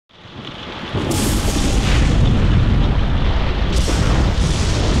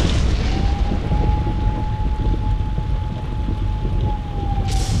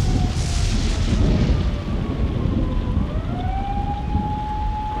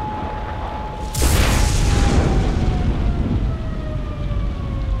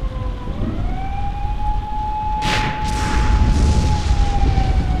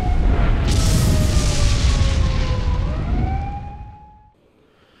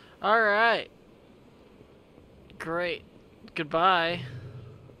Alright. Great. Goodbye.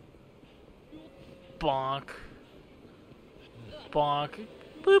 Bonk. Bonk.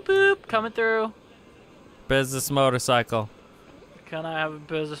 Boop boop. Coming through. Business motorcycle. Can I have a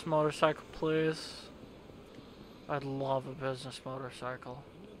business motorcycle, please? I'd love a business motorcycle.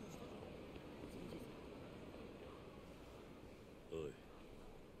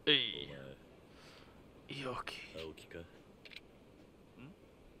 Hey. Yoki.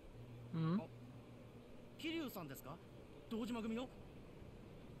 Hmm?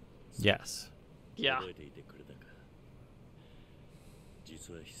 Yes. Yeah.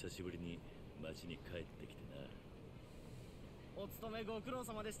 実は久しぶりに町に帰ってきてな。お勤めご苦労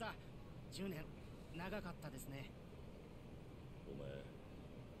様でした。10年長かったですね。お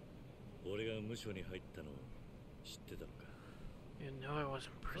前、俺が無所に入ったの知ってたのか。You knew I was in そ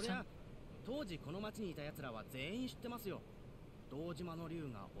り prison? ゃ当時この町にいた奴らは全員知ってますよ。堂島の竜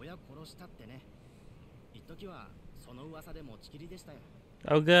が親殺したってね。一時はその噂で持ちきりでしたよ。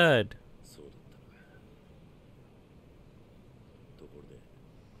Oh, good. そうだったのか。ところで、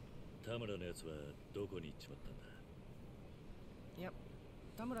田村のやつはどこに行っちまったんだ。いや、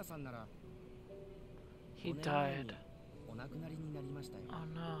田村さんなら He 5年前 died. にお亡くなりになりましたよ。 Oh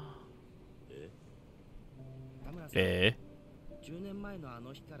no. え？田村さん、Eh? 10年前のあ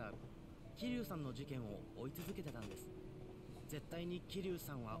の日から桐生さんの事件を追い続けてたんです。絶対に桐生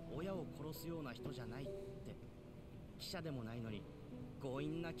さんは親を殺すような人じゃないって。記者でもないのに強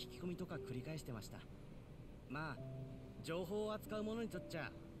引な聞き込みとか繰り返してました。まあ情報を扱う者にとっち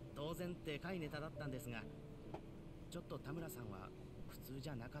ゃ当然でかいネタだったんですが、ちょっと田村さんは普通じ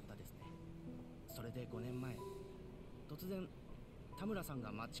ゃなかったですね。それで5年前、突然田村さん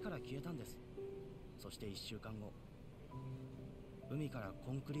が町から消えたんです。そして1週間後、海から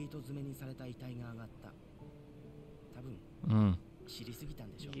コンクリート詰めにされた遺体が上がった。多分 Mm. 知りすぎた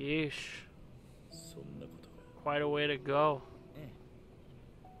んでしょう。 Yeesh. そんなことが。 Quite a way to go. え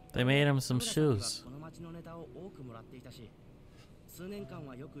え、 They made him some 田村さんには shoes. この町のネタを多くもらっていたし、数年間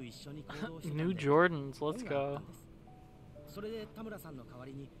はよく一緒に行動してたん New で Jordans. Let's 恩があっ go. たんです。それで田村さんの代わ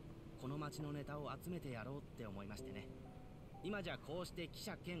りにこの町のネタを集めてやろうって思いましてね。今じゃこうして記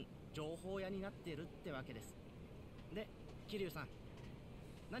者兼情報屋になってるってわけです。で、桐生さん、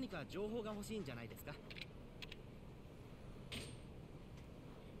何か情報が欲しいんじゃないですか。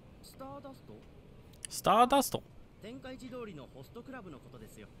スターダスト？ Stardust. 天下一通りのホストクラブのことで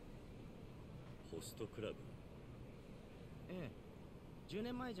すよ。ホストクラブ。ええ、10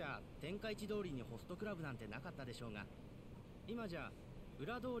年前じゃ天下一通りにホストクラブなんてなかったでしょうが、今じゃ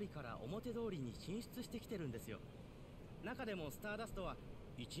裏通りから表通りに進出してきてるんですよ。中でもスターダストは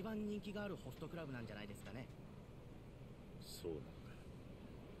一番人気があるホストクラブなんじゃないですかね。そうなのか。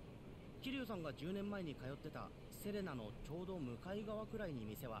桐生さんが10年前に通ってたセレナのちょうど向かい側くらいに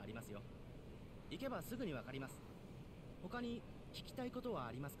店はありますよ。行けばすぐにわかります。他に聞きたいことは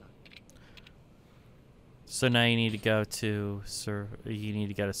ありますか？ So now you need to go to you need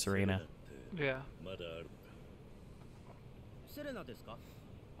to go to セレナ Serena. って Yeah. まだあるのか。セレナですか？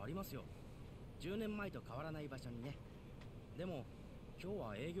ありますよ。10年前と変わらない場所にね。でも今日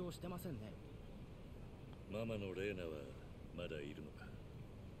は営業してませんね。ママのレーナはまだいるのか。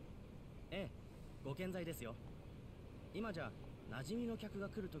ええ、ご健在ですよ。今じゃ馴染みの客が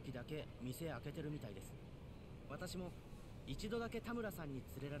来るときだけ店開けてるみたいです。私も一度だけ田村さんに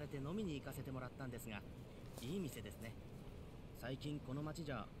連れられて飲みに行かせてもらったんですが、いい店ですね。最近この町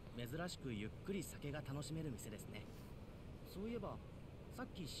じゃ珍しくゆっくり酒が楽しめる店ですね。そういえばさっ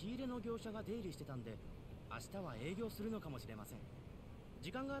き仕入れの業者が出入りしてたんで、明日は営業するのかもしれません。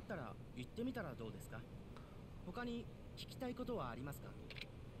時間があったら行ってみたらどうですか？他に聞きたいことはありますか？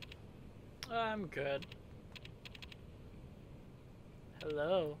 I'm good.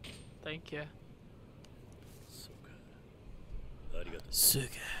 Hello. Thank you. そうか。ありがとう。 Suga.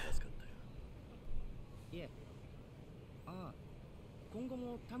 助かったよ。いえ。ああ、今後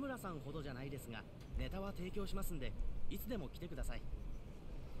も田村さんほどじゃないですが、ネタは提供しますんで、いつでも来てください。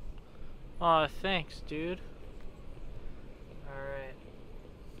 Aw, thanks, dude. Alright.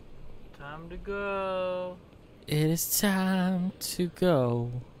 Time to go. It is time to go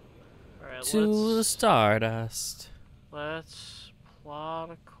Alright, to the Stardust. let's plot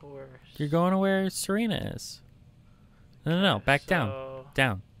a course. You're going to where Serena is. No, back down. So,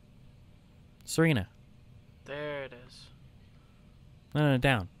 Down. Serena. there it is. No,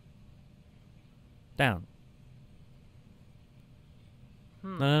 down. Down.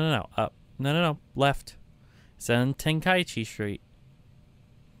 No. Up. No. Left. It's on Tenkaichi Street.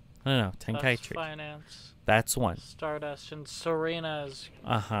 No. That's Tenkaichi Street. finance. That's one. Stardust and Serena's.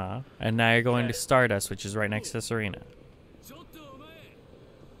 Uh-huh. And now you're going to Okay. Stardust, which is right next to Serena.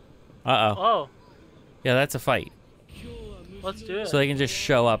 Uh-oh. Oh, Yeah, that's a fight. let's do it. So they can just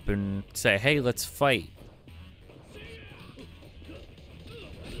show up and say, hey, let's fight.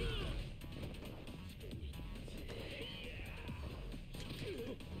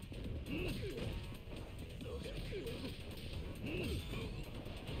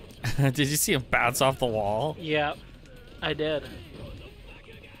 Did you see him bounce off the wall? Yeah, I did.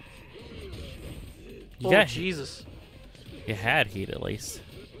 You Oh, got- Jesus. You had heat at least.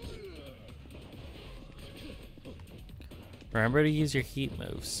 Remember to use your heat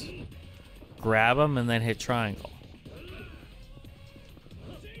moves. Grab them and then hit triangle.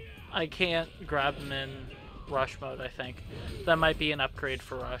 I can't grab him in rush mode, I think. That might be an upgrade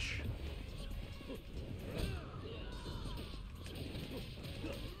for rush.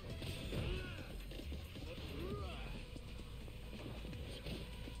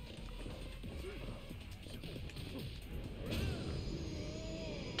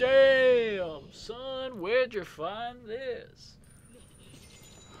 Damn, son, where'd you find this?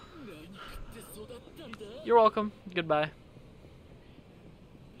 You're welcome. Goodbye.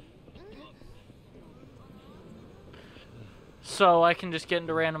 So I can just get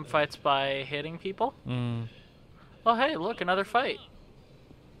into random fights by hitting people? Mm. Oh, hey, look, another fight.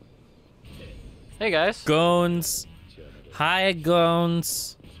 Hey, guys. Goons. Hi,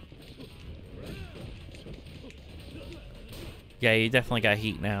 Goons. Yeah, you definitely got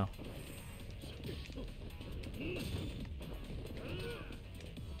heat now.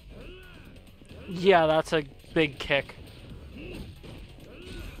 Yeah, that's a big kick.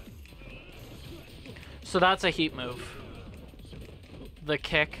 So that's a heat move. The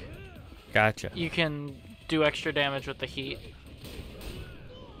kick. Gotcha. You can do extra damage with the heat.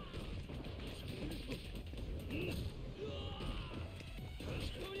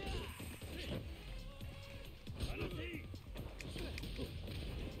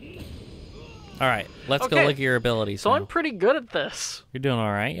 All right, let's go Okay. look at your abilities So now. I'm pretty good at this. You're doing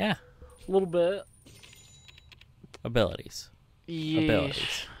all right, yeah. A little bit. Abilities. Yeesh.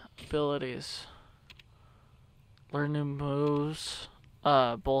 Abilities. Abilities. Learn new moves.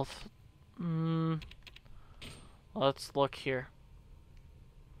 Both. Let's look here.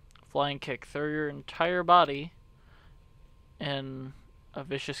 Flying kick. Throw your entire body in a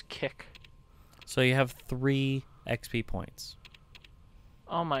vicious kick. So you have 3 XP points.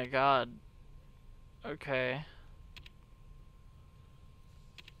 Oh my god. Okay.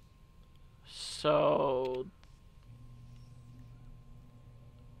 So...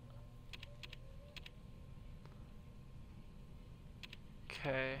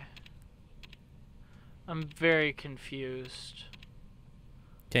 Okay. I'm very confused.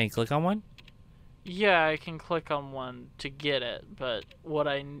 Can you click on one? Yeah, I can click on one to get it, but what What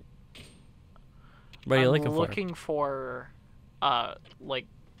are you I'm looking for? looking for, like,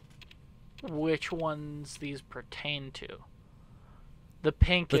 which ones these pertain to. The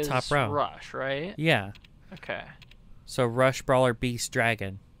pink The is top row. Rush, right? Yeah. Okay. So Rush, Brawler, Beast,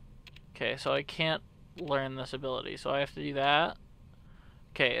 Dragon. Okay, so I can't learn this ability, so I have to do that.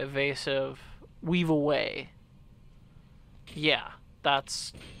 Okay, evasive, weave away. Yeah,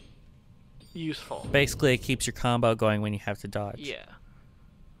 that's useful. Basically, it keeps your combo going when you have to dodge. Yeah.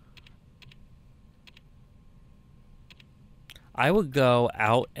 I would go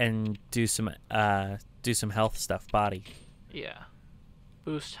out and do some health stuff, body. Yeah.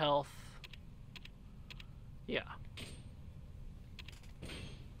 Boost health. Yeah.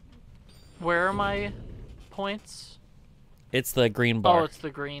 Where are my points? It's the green bar. Oh, it's the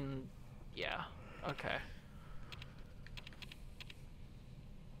green. Yeah. Okay.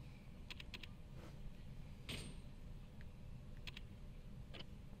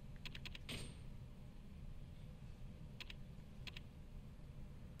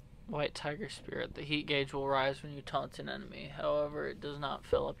 White Tiger Spirit. The heat gauge will rise when you taunt an enemy. However, it does not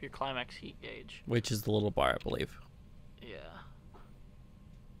fill up your climax heat gauge. Which is the little bar, I believe. Yeah.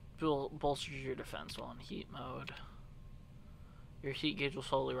 Bolsters your defense while in heat mode. Your heat gauge will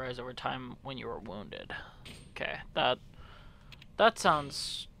slowly rise over time when you are wounded. Okay, that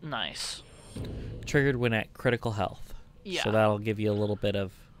sounds nice. Triggered when at critical health. Yeah. So that'll give you a little bit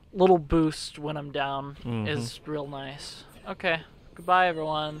of... Little boost when I'm down Mhm. is real nice. Okay, goodbye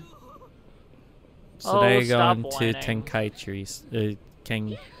everyone. So Oh, now you're stop going to whining.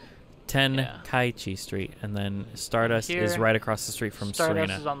 Tenkaichi Street, and then Stardust is Here. right across the street from Stardust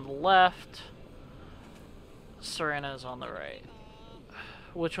Serena. is on the left. Serena is on the right.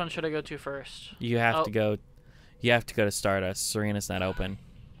 Which one should I go to first? You have Oh. to go. You have to go to Stardust. Serena's not open.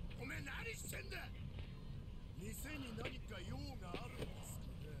 おめえ何してんだ。店に何か用があるんですか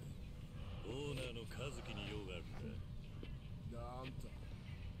ね。オーナーの和樹に用があるんだ。なんと。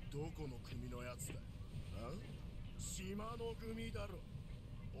どこの組のやつだ。あ？島の組だろ。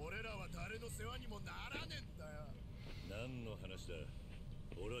俺らは誰の世話にもならねえんだよ。何の話だ。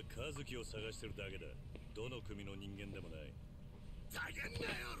俺は和樹を探してるだけだ。どの組の人間でもない。ざけんな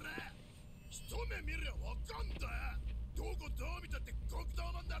よ俺。一目見りゃわかんだよ。どこどう見たって黒道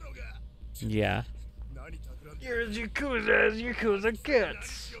マンだろうが。Yeah. 何企んで You're Yakuza, Yakuza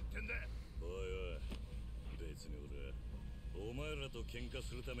gets. よってんだよ。おいおい、別に俺お前らと喧嘩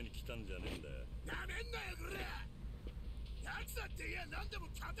するために来たんじゃねえんだよ。なめんなよこれ。やつだっていや何でも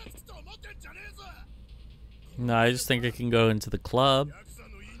片付くと思ってんじゃねえぞ。 No, I just think I can go into the club. ヤクザ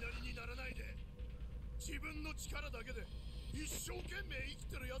の言いなりにならないで。自分の力だけで一生懸命生き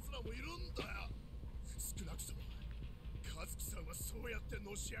てる奴らもいるんだよ。少なくとも和樹さんはそうやって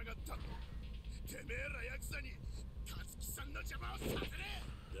のし上がった。てめえらヤクザに和樹さんの邪魔をさせね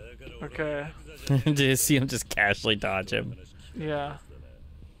え。だから俺 Okay. はヤクザじゃねえ。 Do you see him just casually dodge him? Yeah.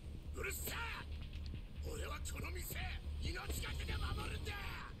 うるさい。俺はこの店命がけで守るんだ。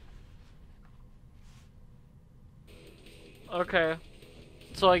 Okay.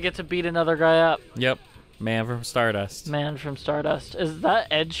 So I get to beat another guy up. Yep. Man from Stardust. Man from Stardust. Is that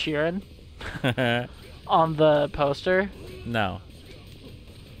Ed Sheeran on the poster? No.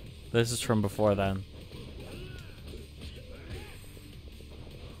 This is from before then.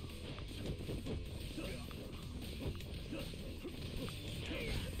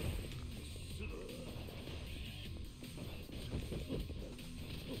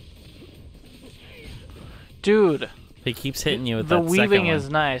 Dude, He keeps hitting you with the that second weaving one. is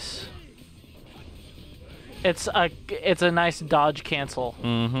nice. It's a nice dodge cancel.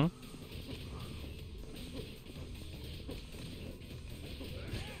 Mm-hmm.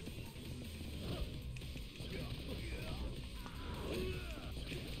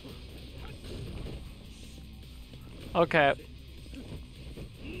 Okay.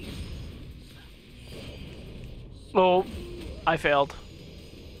 Oh, I failed.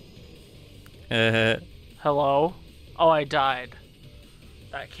 Hello? Oh, I died.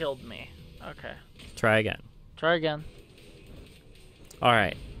 That killed me. Okay. Try again. Try again. All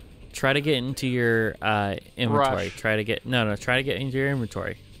right. Try to get into your inventory. Rush. Try to get Try to get into your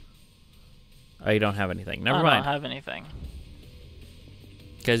inventory. Oh, you don't have anything. Never I mind. don't have anything.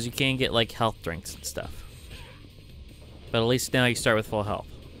 Because you can get like health drinks and stuff. But at least now you start with full health.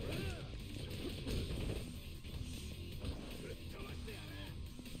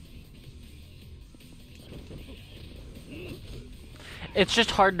 It's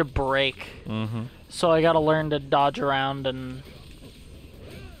just hard to break. Mm-hmm. So I gotta learn to dodge around, and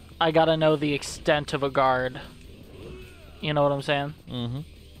I gotta know the extent of a guard. You know what I'm saying? Mm-hmm.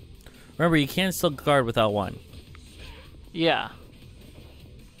 Remember, you can still guard without one. Yeah.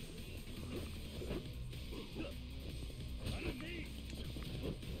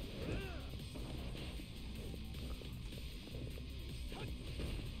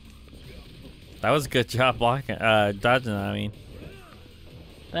 That was a good job blocking, dodging that, I mean.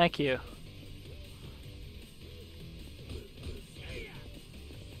 Thank you.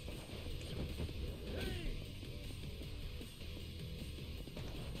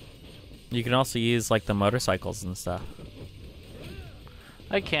 You can also use like the motorcycles and stuff.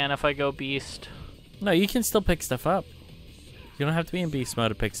 I can if I go beast. No, you can still pick stuff up. You don't have to be in beast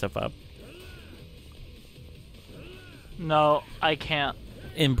mode to pick stuff up. No, I can't.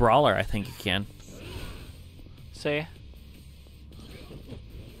 In Brawler, I think you can. See?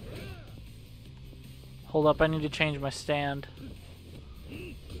 Hold up, I need to change my stand.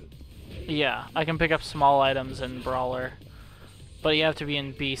 Yeah, I can pick up small items in Brawler. But you have to be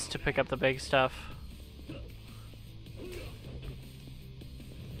in Beast to pick up the big stuff.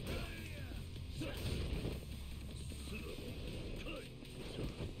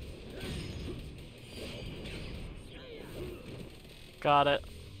 Got it.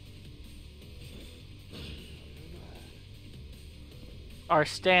 Our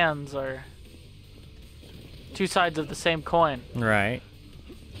stands are two sides of the same coin. Right.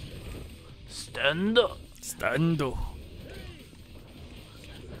 Stando. Stando.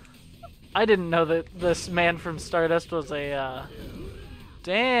 I didn't know that this man from Stardust was a,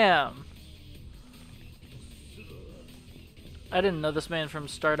 Damn. I didn't know this man from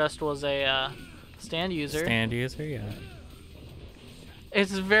Stardust was a, stand user. Stand user, yeah.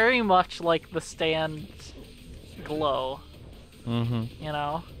 It's very much like the stand glow. Mm-hmm. You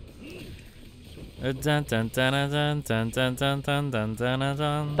know? Dun, dun, dun, dun, dun, dun, dun, dun, dun, dun,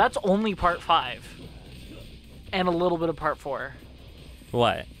 dun. That's only part 5. And a little bit of part 4.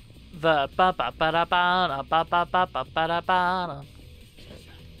 What? The ba ba ba da ba ba ba ba ba ba da ba.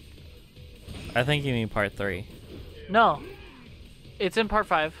 I think you mean part 3. No. It's in part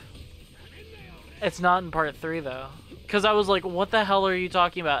 5. It's not in part 3 though. Because I was like, what the hell are you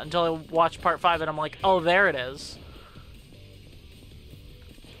talking about? Until I watched part 5 and I'm like, oh, there it is.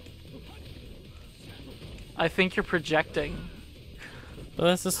 I think you're projecting. Well,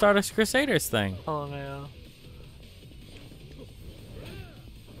 that's the Stardust Crusaders thing. Oh no.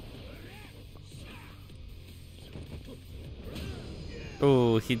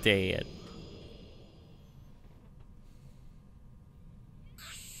 Oh, he did.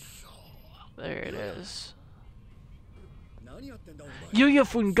 There it is. 何やってんだお前 Yuya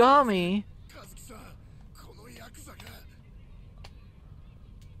Fungami? 和樹さんこのヤクザが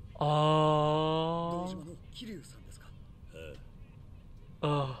Oh. 島の桐生さんですか。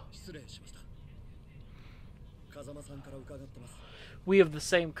 Oh. 失礼しました。風間さんから伺ってます。 We have the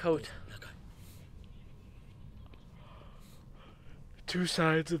same coat. 中へ。 Two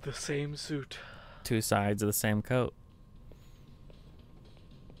sides of the same suit. Two sides of the same coat.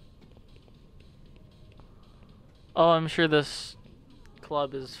 Oh, I'm sure this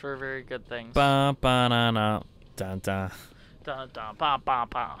club is for very good things. Ba ba na na. Dun dun. Dun, dun, ba, ba,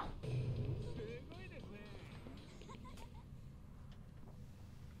 ba.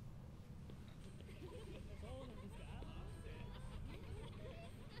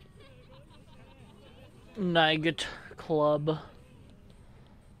 Night Club.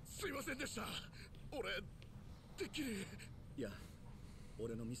 すいませんでした俺てっきりいや、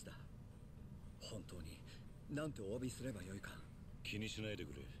俺のミスだ。本当になんてお詫びすればよいか。気にしないで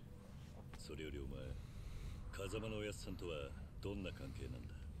くれ。それよりお前、風間のおやっさんとはどんな関係なん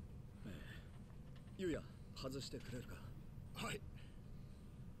だ。ゆうや、外してくれるか。はい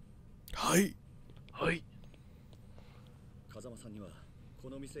はい。はい。風間さんにはこ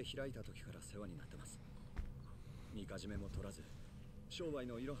の店開いた時から世話になってます。みかじめも取らず、商売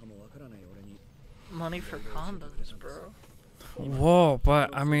のいろはもわからない俺に。 Money for condoms, bro. Whoa, but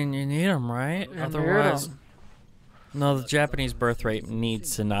I mean, you need them, right? Yeah, Otherwise, weirdo. no. The Japanese birth rate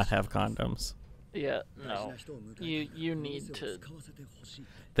needs to not have condoms. Yeah, no. You need to.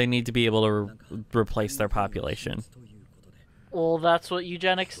 They need to be able to replace their population. Well, that's what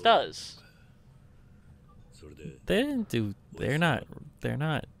eugenics does. それで They didn't do. They're not. They're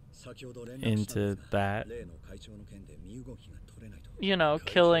not into that. You know,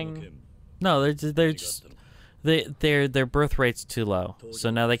 killing. No, they're just their birth rate's too low,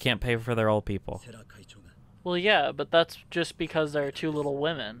 so now they can't pay for their old people. Well, yeah, but that's just because there are too little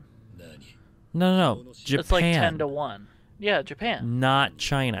women. No, Japan. It's like 10 to 1. Yeah, Japan. Not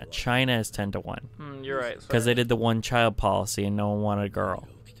China. China is 10 to 1 You're right. because they did the one child policy and no one wanted a girl.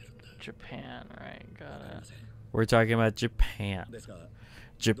 Japan, right? Got it. We're talking about Japan.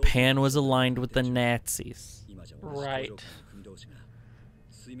 Japan was aligned with the Nazis. Right.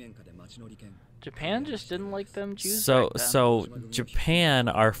 Japan just didn't like them Jews. So back then. so Japan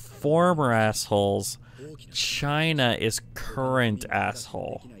are former assholes. China is current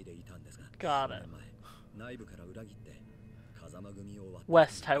asshole. Got it.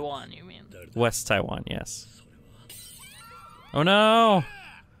 West Taiwan, you mean? West Taiwan, yes. Oh no!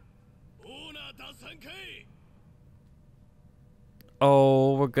 オーナー脱散かい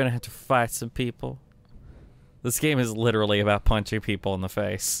Oh, we're gonna have to fight some people. This game is literally about punching people in the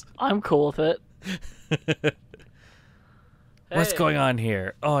face. I'm cool with it. What's Hey. going on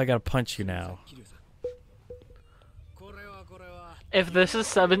here? Oh, I gotta punch you now. If this is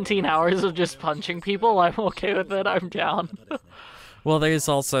 17 hours of just punching people, I'm okay with it. I'm down. Well, there's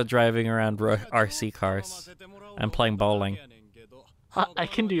also driving around RC cars and playing bowling. I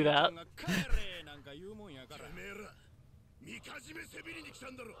can do that. てめえらみかじめせびりに来た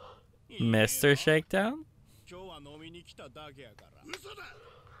んだろ Mr. Shakedown? 今日は飲みに来ただけやから。嘘だ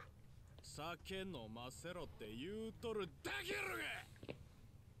酒飲ませろって言うとるだけやろが。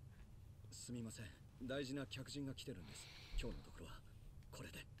すみません。大事な客人が来てるんです。今日のところはこれ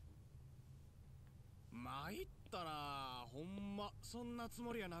で。参ったな。ほんまそんなつ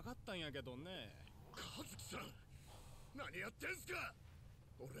もりはなかったんやけどね。和樹さん何やってんすか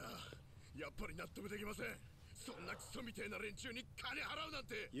俺はやっぱり納得できませんそんなクソみてえな連中に金払うなん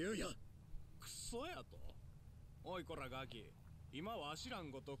て言うや。クソやと。おいこらガキ。今は知ら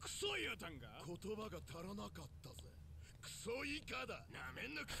んことクソ言うたんか。言葉が足らなかったぜクソイカだなめ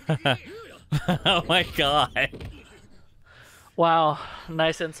んなくせに Oh my god. Wow,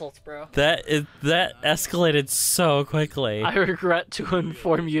 nice insults, bro. That escalated so quickly. I regret to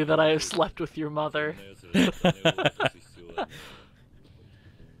inform you that I have slept with your mother. こんな奴らに金を渡す必要はね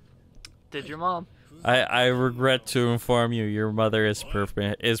Did your mom? I regret to inform you your mother is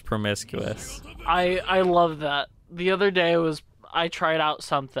promiscuous. I love that. The other day I tried out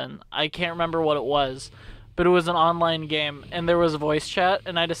something. I can't remember what it was, but it was an online game, and there was voice chat,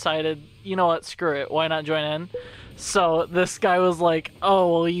 and I decided, you know what, screw it, why not join in? So this guy was like,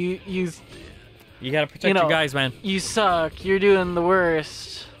 oh, well, you gotta protect your guys, man. You suck, you're doing the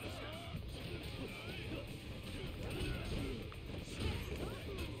worst.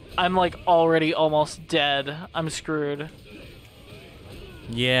 I'm like already almost dead. I'm screwed.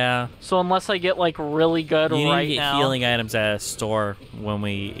 Yeah. So unless I get like really good you need right to get now. healing items at a store when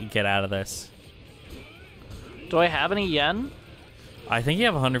we get out of this. Do I have any yen? I think you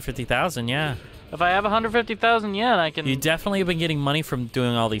have 150,000, yeah. If I have 150,000 yen, I can... You definitely have been getting money from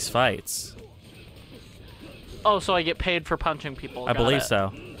doing all these fights. Oh, so I get paid for punching people. I Got believe it.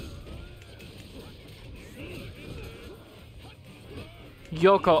 so.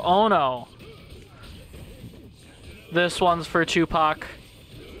 Yoko Ono. This one's for Tupac.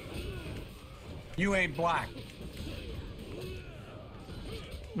 You ain't black.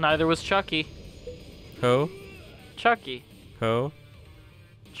 Neither was Chucky. Who? Chucky. Who?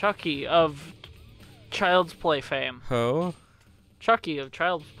 Chucky of Child's Play fame. Who? Chucky of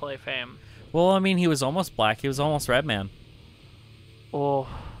Child's Play fame. Well, I mean, he was almost black. He was almost Red Man. Oh.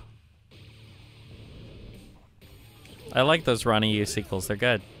 I like those Ronnie Yu sequels. They're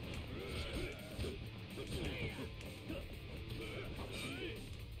good.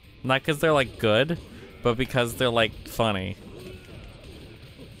 Not because they're, like, good, but because they're, like, funny.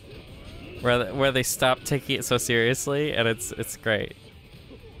 Where they stop taking it so seriously, and it's great.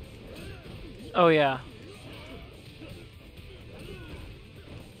 Oh, yeah.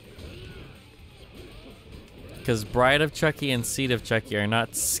 Because Bride of Chucky and Seed of Chucky are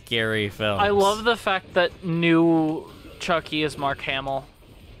not scary films. I love the fact that new Chucky is Mark Hamill.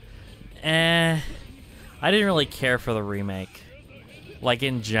 I didn't really care for the remake. Like,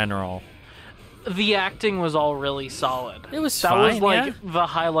 in general. The acting was all really solid. It was that fine, was like yeah. the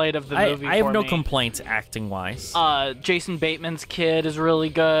highlight of the movie. I have for no me. complaints acting-wise. Jason Bateman's kid is really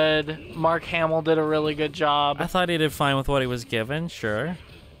good. Mark Hamill did a really good job. I thought he did fine with what he was given, sure.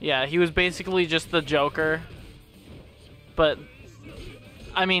 Yeah, he was basically just the Joker. But,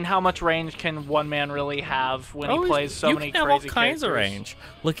 I mean, how much range can one man really have when he plays so many you crazy can have all kinds of characters? range.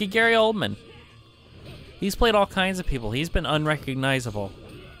 Look at Gary Oldman. He's played all kinds of people. He's been unrecognizable.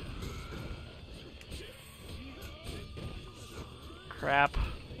 Crap.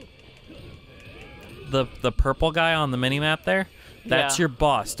 The purple guy on the minimap there, that's Yeah. your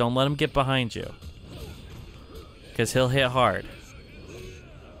boss. Don't let him get behind you. Because he'll hit hard.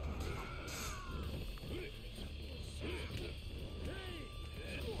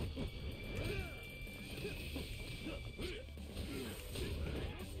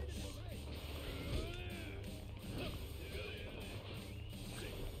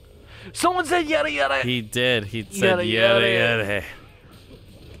 Someone said yada yada. He did. He said Yada, yada yada. yada.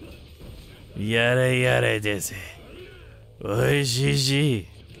 Yada yada desu. Oishii.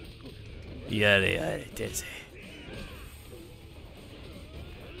 Yada yada desu.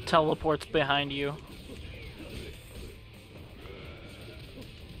 Teleports behind you.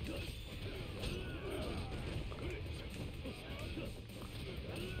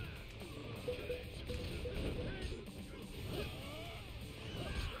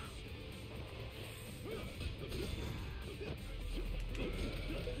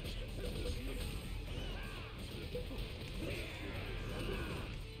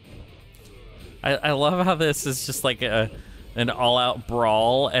 I love how this is just like an all-out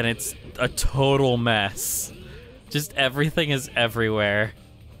brawl, and it's a total mess. Just everything is everywhere.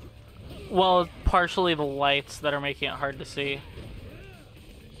 Well, partially the lights that are making it hard to see.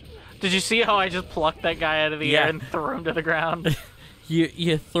 Did you see how I just plucked that guy out of the air and threw him to the ground?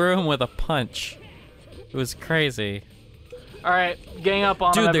 You threw him with a punch. It was crazy. All right, gang up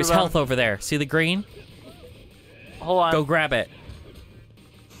on him, Dude, there's everyone. health over there. See the green? Hold on. Go grab it.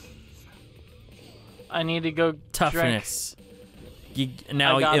 I need to go Toughness. drink.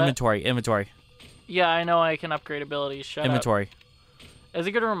 Now I got inventory. Yeah, I know I can upgrade abilities. Shut Inventory. up. Is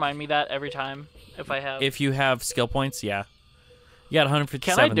it going to remind me that every time if I have... If you have skill points, yeah. You got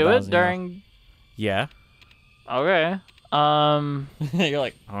 157,000. Can I do it during... Yeah. Okay. You're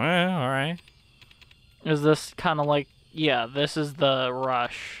like, all right. Is this kind of like... Yeah, this is the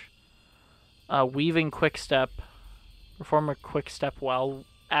rush. Weaving quick step. Perform a quick step while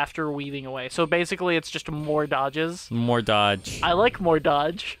after weaving away. So basically it's just more dodges. More dodge. I like more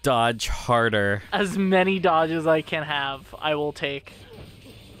dodge. Dodge harder. As many dodges I can have, I will take.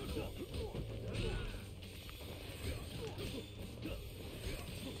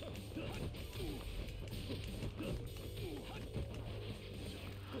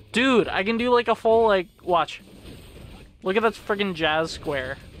 Dude, I can do like a full, like, watch. Look at that friggin' jazz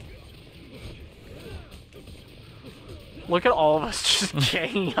square. Look at all of us just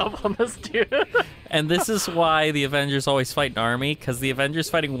ganging up on this dude. And this is why the Avengers always fight an army, because the Avengers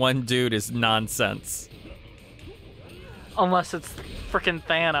fighting one dude is nonsense. Unless it's freaking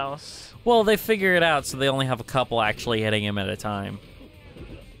Thanos. Well, they figure it out, so they only have a couple actually hitting him at a time.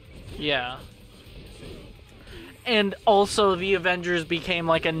 Yeah. And also, the Avengers became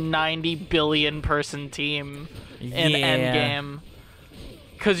like a 90 billion person team in Endgame.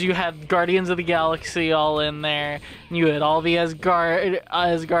 Because you had Guardians of the Galaxy all in there, and you had all the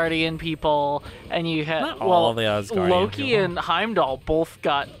Asgardian people, and you had Not all the Asgardian Loki people. and Heimdall both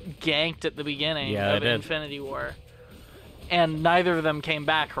got ganked at the beginning Yeah, of they did. Infinity War. And neither of them came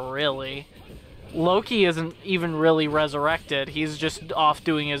back, really. Loki isn't even really resurrected. He's just off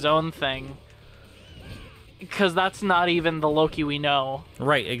doing his own thing. Because that's not even the Loki we know.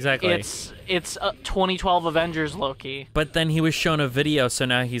 Right, exactly. It's 2012 Avengers Loki. But then he was shown a video, so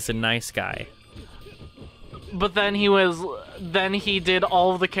now he's a nice guy. But then he did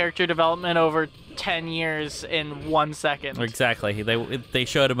all of the character development over 10 years in 1 second. Exactly. They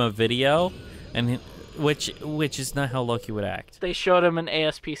showed him a video, and which is not how Loki would act. They showed him an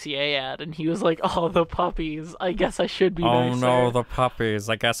ASPCA ad, and he was like, "Oh, the puppies. I guess I should be Oh nicer." no, the puppies.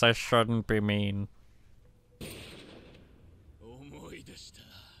 I guess I shouldn't be mean.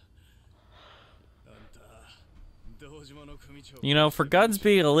 You know, for guns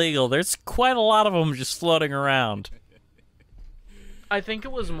being illegal, there's quite a lot of them just floating around. I think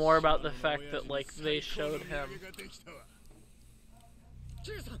it was more about the fact that, like, they showed him.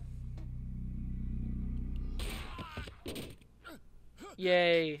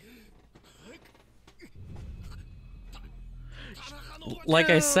 Yay. Like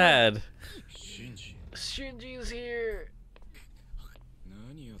I said, Shinji's here.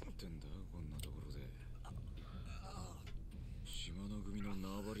 何やってんだこんなところで島の組の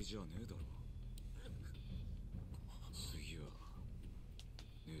縄張りじゃねえだろ次は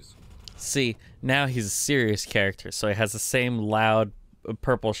ねえぞ see, now he's a serious character, so he has the same loud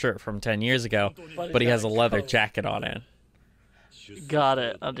purple shirt from 10 years ago, but he has a leather jacket on it. Got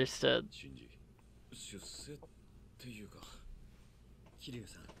it. Understood. 出世っていうか桐生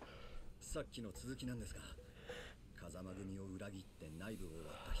さん、さっきの続きなんですが、風間組を裏切って内部を割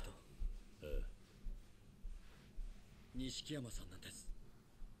った人、錦山さんなんです。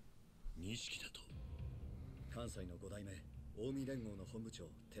錦だと。関西の5代目近江連合の本部長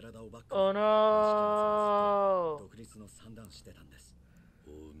寺田をバックに Oh 錦山さん no. は独立の算段してたんです。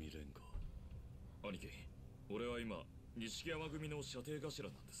近江連合。兄貴俺は今錦山組の射程頭な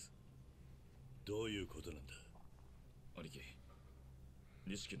んですどういうことなんだ。兄貴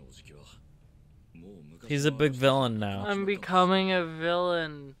錦のおじきはもう昔 He's a big villain now. I'm becoming a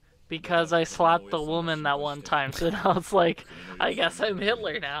villain because I slapped the woman that one time. So now it's like, I guess I'm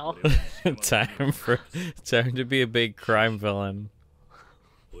Hitler now. Time to be a big crime villain.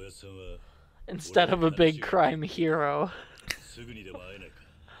 おやさんは Instead of a big crime hero. すぐにでも会えないか。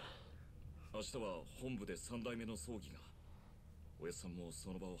明日は本部で3代目の葬儀がおやさんも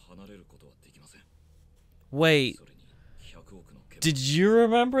その場を離れることはできません Wait, それに100億の did you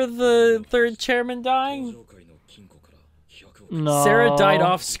remember the third chairman dying? 上会の金庫から100億 No. Sarah died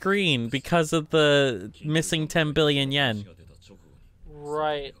off screen because of the missing 10 billion yen. が出た直後に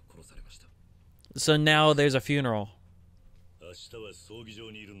Right. 殺されました So now there's a funeral. 明日は葬儀場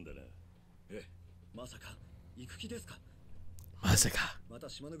にいるんだな。えまさか行く気ですか。 Masaka. また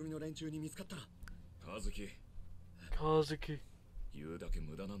島の組の連中に見つかったら。和樹 Kazuki. 言うだけ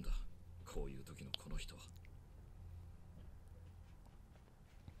無駄なんだこういう時のこの人は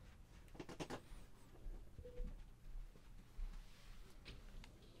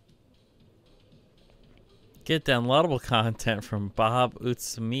Get downloadable content from Bob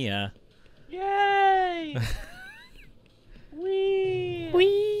Utsumiya. Yay! Wee!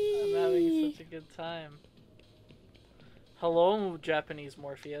 I'm having such a good time. Hello, Japanese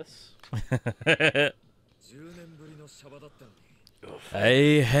Morpheus. 10年ぶりのシャバだったのに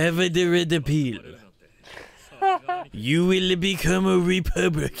I have a red appeal. バレるなんてさすがに You will become a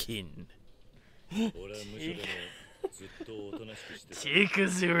Republican. 俺は無所でもずっとおとなしくしてた。 Take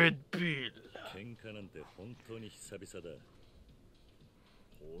us a red pill. 喧嘩なんて本当に久々だ。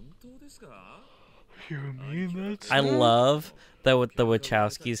本当ですか You mean that? I love that what the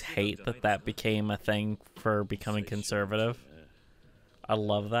Wachowskis hate that became a thing for becoming conservative. I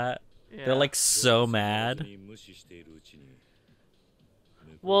love that. They're like so mad. 無視しているうちに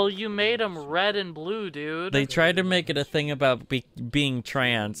Well, you made him red and blue, dude. They tried to make it a thing about being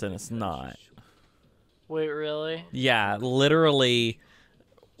trans, and it's not. Wait, really? Yeah, literally,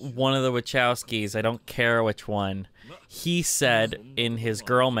 one of the Wachowskis, I don't care which one, he said in his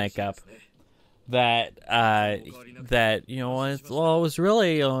girl makeup, that you know, it was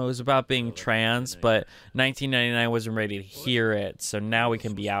really, it was about being trans, but 1999 wasn't ready to hear it, so now we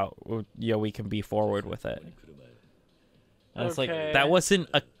can be out, you know, we can be forward with it. And it's like, Okay. that wasn't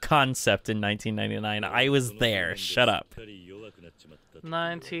a concept in 1999. I was there. Shut up.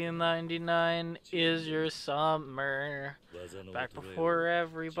 1999 is your summer. Back before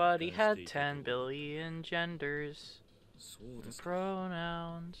everybody had 10 billion genders and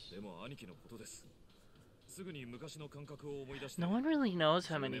pronouns. No one really knows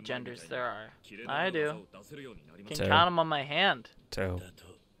how many genders there are. I do. Can Two. count them on my hand. So,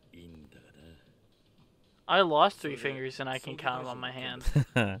 I lost 3 fingers and I can count them on my hand.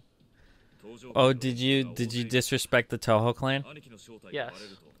 oh, did you disrespect the Toho clan? Yes.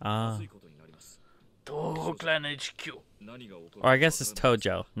 Ah. Toho Clan HQ. Or I guess it's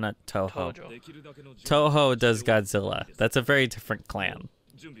Tojo, not Toho. Tojo. Toho does Godzilla. That's a very different clan.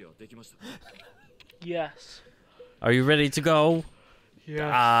 Yes. Are you ready to go?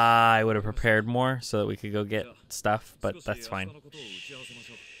 Yes. I would have prepared more so that we could go get stuff, but that's fine.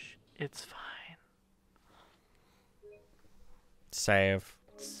 It's fine. Save.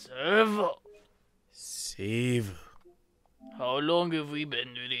 Save. How long have we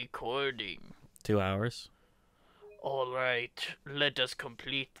been recording? 2 hours. Alright, let us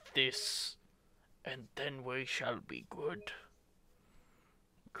complete this, and then we shall be good.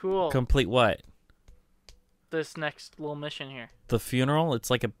 Cool. Complete what? This next little mission here. The funeral?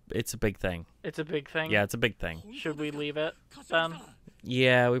 It's a big thing. It's a big thing. Yeah, it's a big thing. Should we leave it then?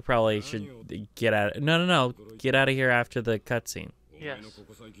 Yeah, we probably should get out. No. Get out of here after the cutscene. Yes.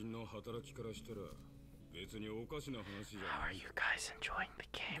 How are you guys enjoying the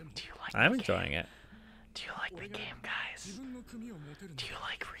game? Do you like I'm the enjoying game? it. Do you like the game, guys? Do you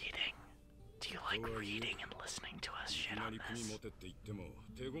like reading? Do you like reading and listening to us shit on this?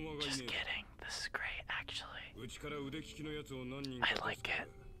 Just kidding. This is great, actually. I like it.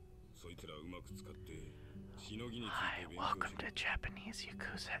 Hi, welcome to Japanese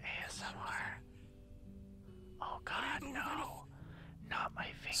Yakuza ASMR. Oh god, no. Not my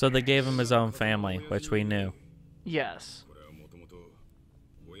fingers. So they gave him his own family, which we knew. Yes.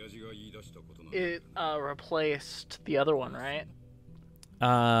 It replaced the other one, right?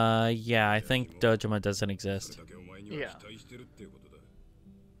 Yeah, I think Dojima doesn't exist. Yeah.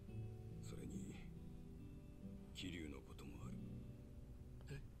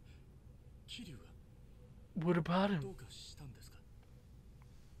 What about him?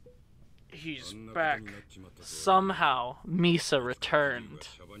 He's back. Somehow, Misa returned.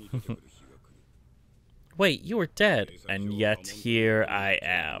 Wait, you were dead, and yet here I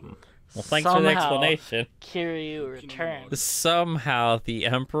am. Well, thanks for the Somehow, explanation. Kiryu returned. Somehow the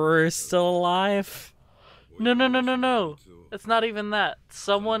Emperor is still alive? No. It's not even that.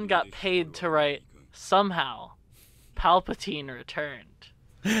 Someone got paid to write, somehow, Palpatine returned.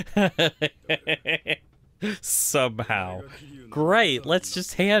 Somehow. Great, let's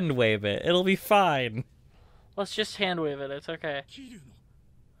just hand wave it. It'll be fine. Let's just hand wave it. It's okay.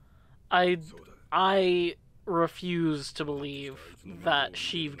 I refuse to believe that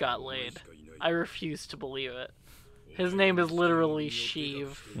Sheev got laid. I refuse to believe it. His name is literally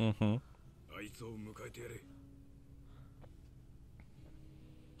Sheev. Mm-hmm.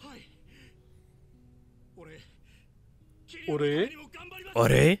 Ore?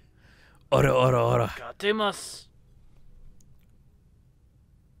 Ore? Ora. Gatemasu.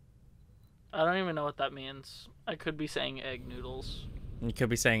 I don't even know what that means. I could be saying egg noodles. You could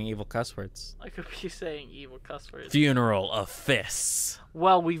be saying evil cuss words. I could be saying evil cuss words. Funeral of fists.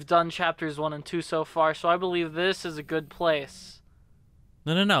 Well, we've done chapters 1 and 2 so far, so I believe this is a good place.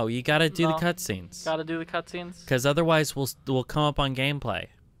 No. You gotta do the No. cutscenes. Gotta do the cutscenes? Because otherwise we'll come up on gameplay.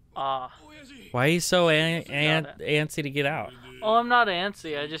 Ah. Why are you so antsy to get out? Oh, I'm not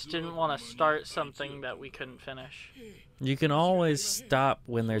antsy. I just didn't want to start something that we couldn't finish. You can always stop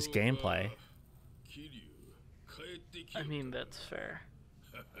when there's gameplay. I mean, that's fair.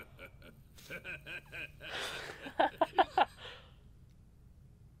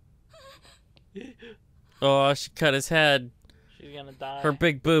 Oh, she cut his head. She's gonna die. Her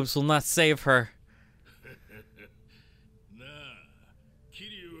big boobs will not save her. なあ、桐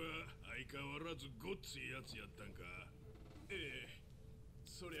生は相変わらずごっついやつやったんか。ええ、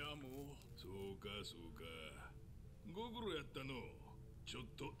そりゃもう。そうか。ご苦労やったの。ちょっ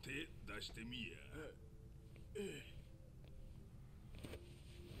と手出してみや。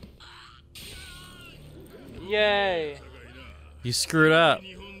Yay! You screwed up.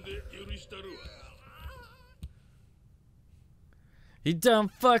 日本で許したるわ。 You done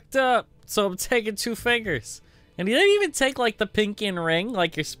fucked up. So I'm taking 2 fingers. And he didn't even take like the pinky and ring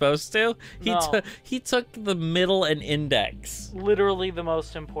like you're supposed to. No. He took the middle and index. Literally the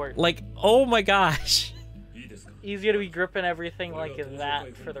most important. Like, oh my gosh. He's gonna be gripping everything like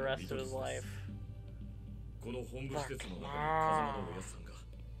that for the rest of his life.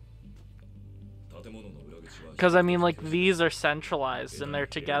 Because I mean, like, these are centralized and they're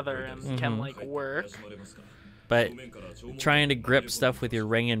together and can like work. But trying to grip stuff with your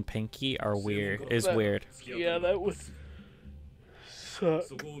ring and pinky are weird. Is weird. Yeah, that would suck.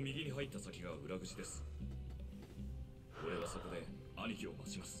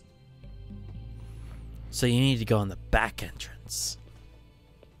 So you need to go in the back entrance.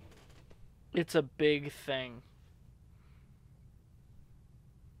 It's a big thing.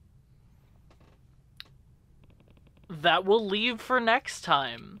 That will leave for next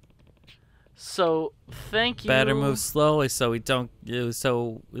time. So thank you. Better move slowly so we don't,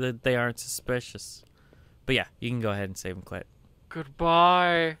 so that they aren't suspicious. But yeah, you can go ahead and save and quit.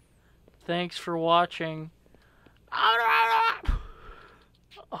 Goodbye. Thanks for watching.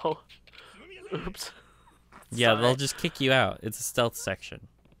 Oh, oops. Yeah, Sorry. they'll just kick you out. It's a stealth section.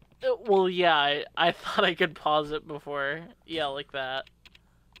 Well, yeah, I thought I could pause it before. Yeah, like that.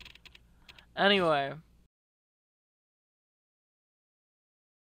 Anyway.